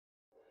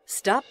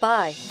Stop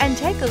by and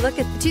take a look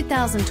at the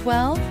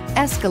 2012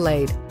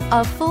 Escalade.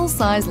 A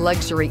full-size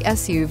luxury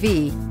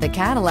SUV, the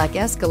Cadillac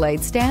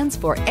Escalade stands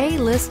for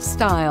A-list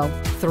style.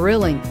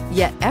 Thrilling,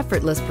 yet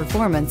effortless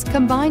performance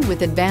combined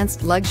with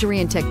advanced luxury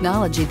and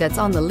technology that's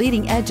on the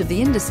leading edge of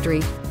the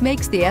industry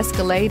makes the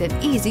Escalade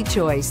an easy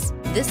choice.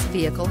 This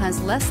vehicle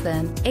has less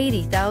than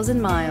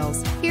 80,000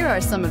 miles. Here are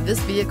some of this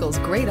vehicle's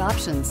great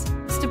options: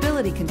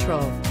 stability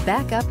control,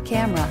 backup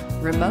camera,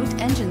 remote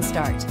engine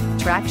start,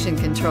 traction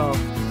control,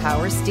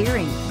 power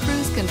steering,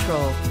 cruise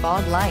control,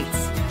 fog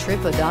lights,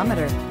 trip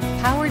odometer,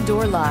 power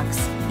door locks,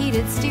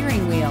 heated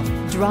steering wheel.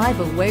 Drive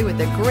away with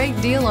a great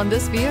deal on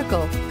this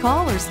vehicle.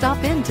 Call or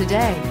stop in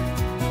today.